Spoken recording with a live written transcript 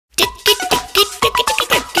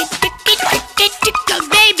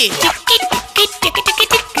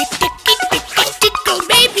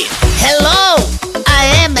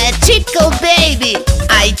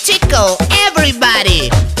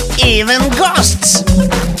ghosts.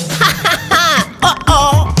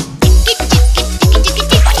 Uh-oh.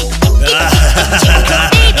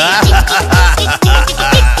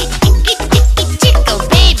 Tickle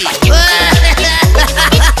baby.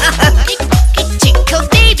 Tickle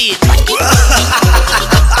baby.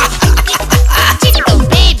 Tickle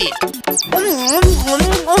baby.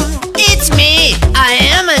 It's me. I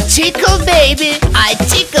am a tickle baby. I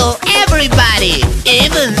tickle everybody,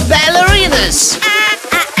 even ballerinas.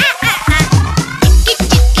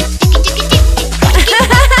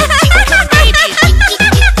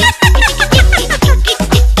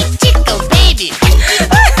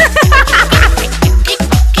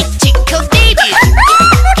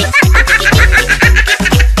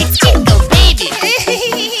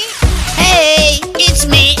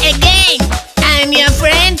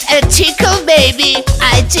 Tickle baby,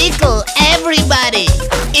 I tickle everybody,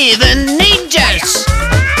 even ninjas.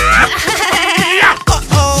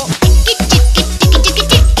 Uh-oh.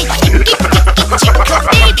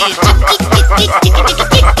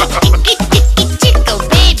 Tickle baby. Tickle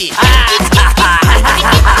baby.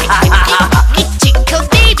 Tickle baby. Tickle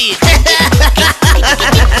baby.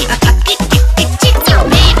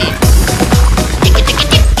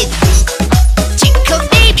 Tickle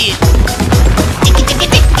baby.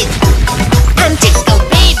 I'm Tickle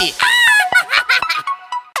baby.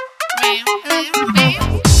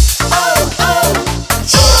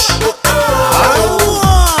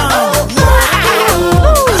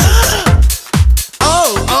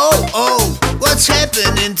 Oh, what's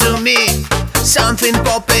happening to me? Something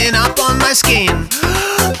popping up on my skin.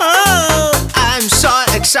 Oh, I'm so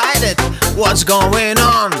excited. What's going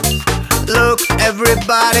on? Look,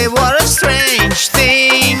 everybody, what a strange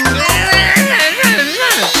thing.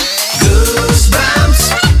 Goosebumps,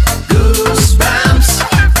 goosebumps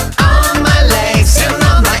on my legs and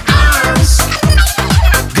on my arms.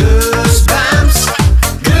 Goosebumps,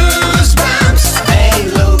 goosebumps, they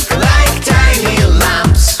look like tiny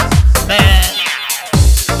lumps.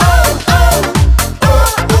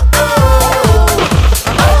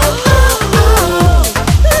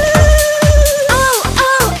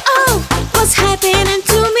 What's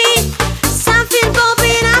happening to me? Something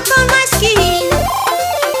popping up on my skin.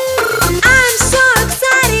 I'm so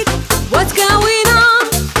excited. What's going on?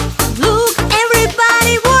 Look,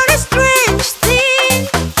 everybody, what a strange thing.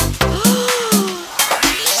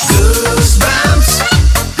 Goosebumps,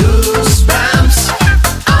 goosebumps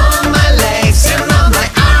on my legs and on my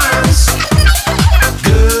arms.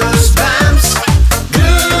 Goosebumps,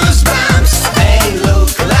 goosebumps, they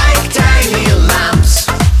look like tiny lumps.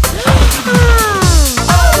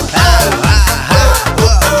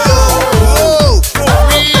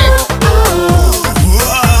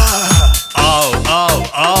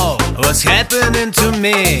 What's happening to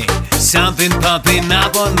me? Something popping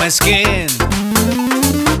up on my skin.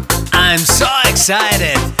 I'm so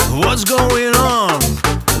excited. What's going on?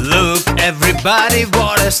 Look, everybody,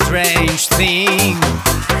 what a strange thing.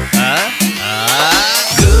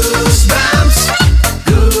 Goosebumps,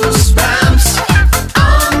 goosebumps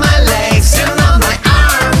on my legs and on my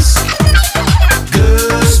arms.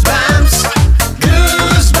 Goosebumps,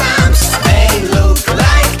 goosebumps, they look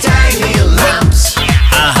like tiny lumps.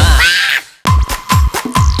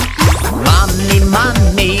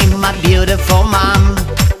 Mommy, my beautiful mom.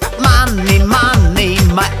 Mommy,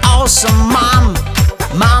 my awesome mom.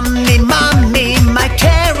 Mommy, my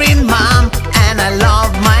caring mom. And I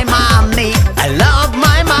love my mommy, I love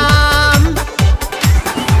my mom.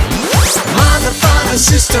 Mother, father,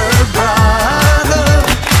 sister, brother,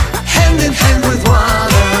 hand in hand with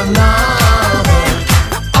one another.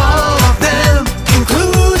 All of them,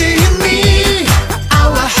 including me,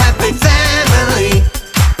 our happy family.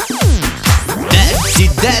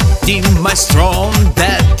 Daddy, my strong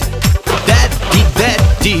dad.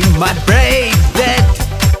 Daddy, my brave dad.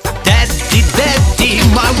 Daddy,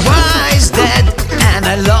 my wise dad. And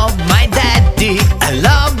I love my daddy, I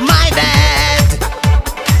love my dad.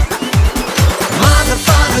 Mother,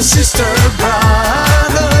 father, sister,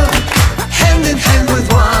 brother, hand in hand with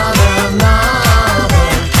one another.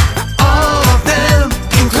 All of them,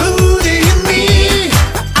 including me,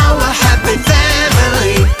 our happy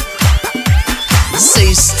family.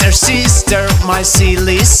 Sister, my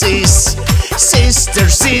silly sis.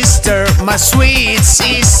 Sister, my sweet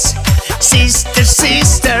sis.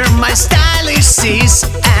 Sister, my stylish sis.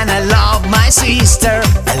 And I love my sister,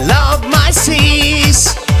 I love my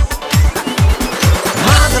sis.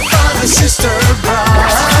 Mother, father, sister,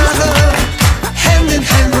 brother, hand in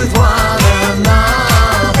hand with one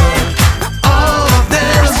another. All of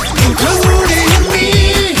them, including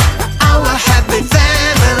me, our happy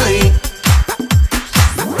family.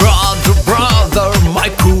 Brother,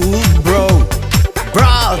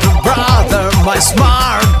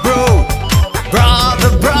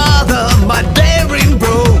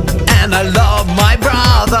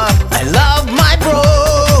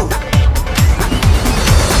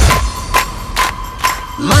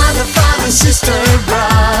 sister,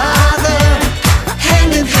 brother,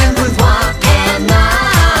 hand in hand with one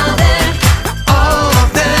another. All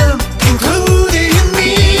of them, including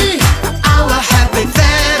me, our happy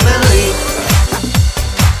family.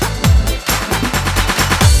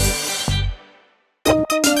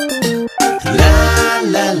 La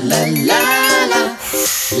la la la la,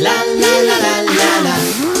 la la la la la la.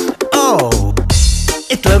 Oh,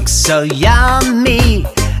 it looks so yummy.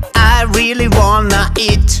 I really wanna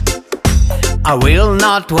eat. I will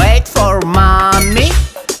not wait for mommy.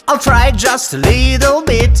 I'll try just a little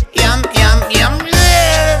bit. Yum, yum, yum.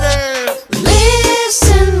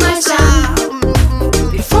 Listen, my son,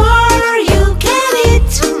 before you can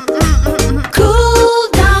eat, cool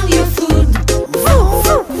down your food,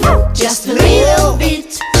 just a little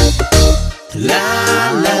bit.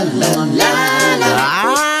 La la la la la,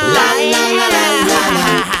 la la la la la la.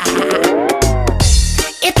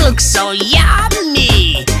 It looks so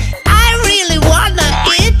yummy. I really wanna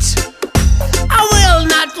eat. I will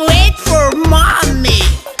not wait for mommy.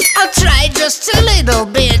 I'll try just a little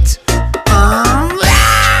bit.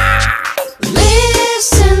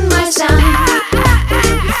 Listen, my son,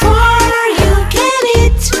 before you can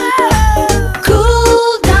eat,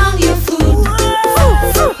 cool down your food,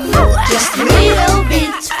 just a little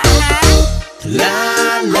bit. La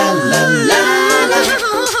la la la la,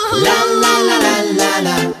 la la la la la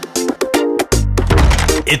la.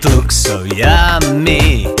 It looks so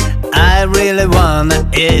yummy. I really wanna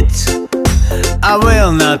eat. I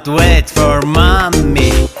will not wait for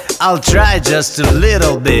mommy. I'll try just a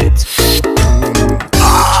little bit.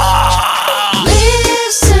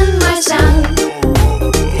 Listen, my son,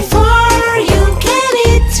 before you can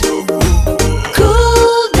eat,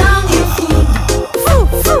 cool down your food,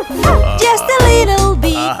 just a little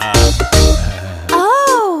bit.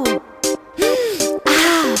 Oh,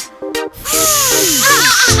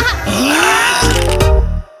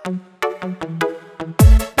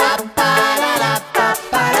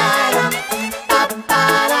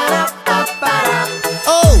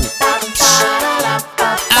 Oh,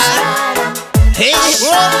 hey,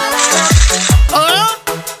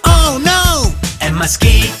 oh no! A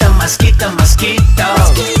mosquito, mosquito, mosquito.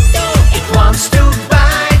 It wants to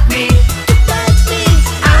bite me.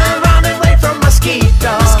 I run away from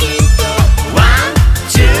mosquito. 1,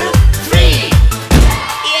 2, 3.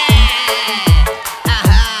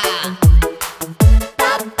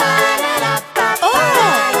 oh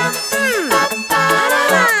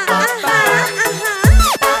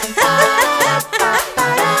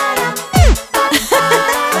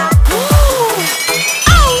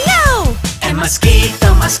no! A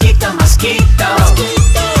mosquito, mosquito, mosquito.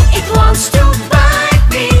 It wants to bite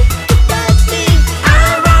me.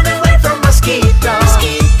 I run away from mosquito.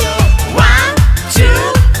 1,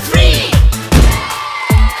 2, 3.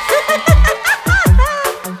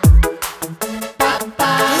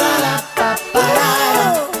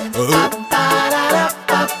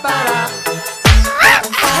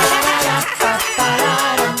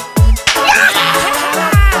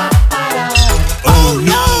 Oh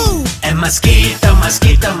no! A mosquito,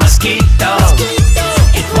 mosquito, mosquito.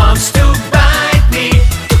 It wants to bite me.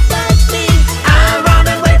 I run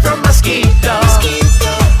away from mosquito.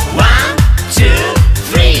 1, 2,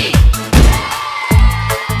 3.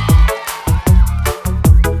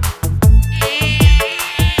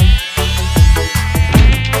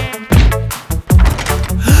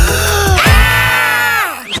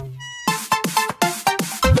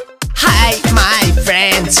 Hi, my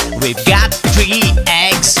friends. We've got 3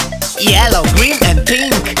 eggs. Yellow, green, and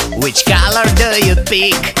pink. Which color do you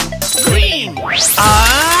pick? Green.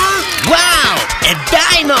 Wow! A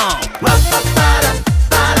dino! Wow!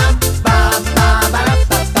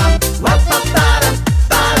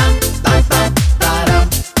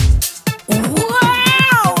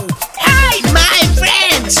 Hi, my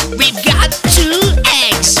friends! We've got 2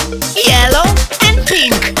 eggs. Yellow and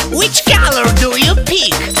pink. Which color do you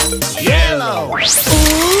pick? Yellow.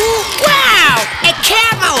 Ooh, wow! A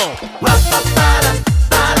camel!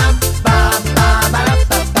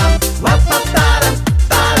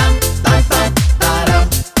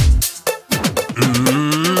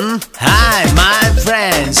 Hi, my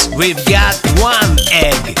friends. We've got 1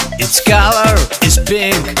 egg. Its color is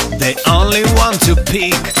pink. They only want to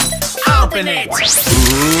pick. Open it.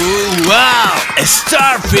 Ooh, wow! A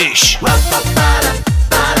starfish.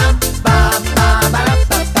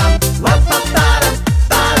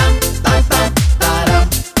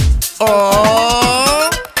 Oh!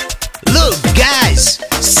 Look, guys!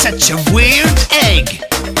 Such a weird egg!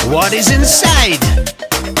 What is inside?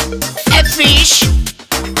 A fish?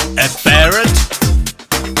 A parrot.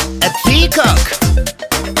 A peacock?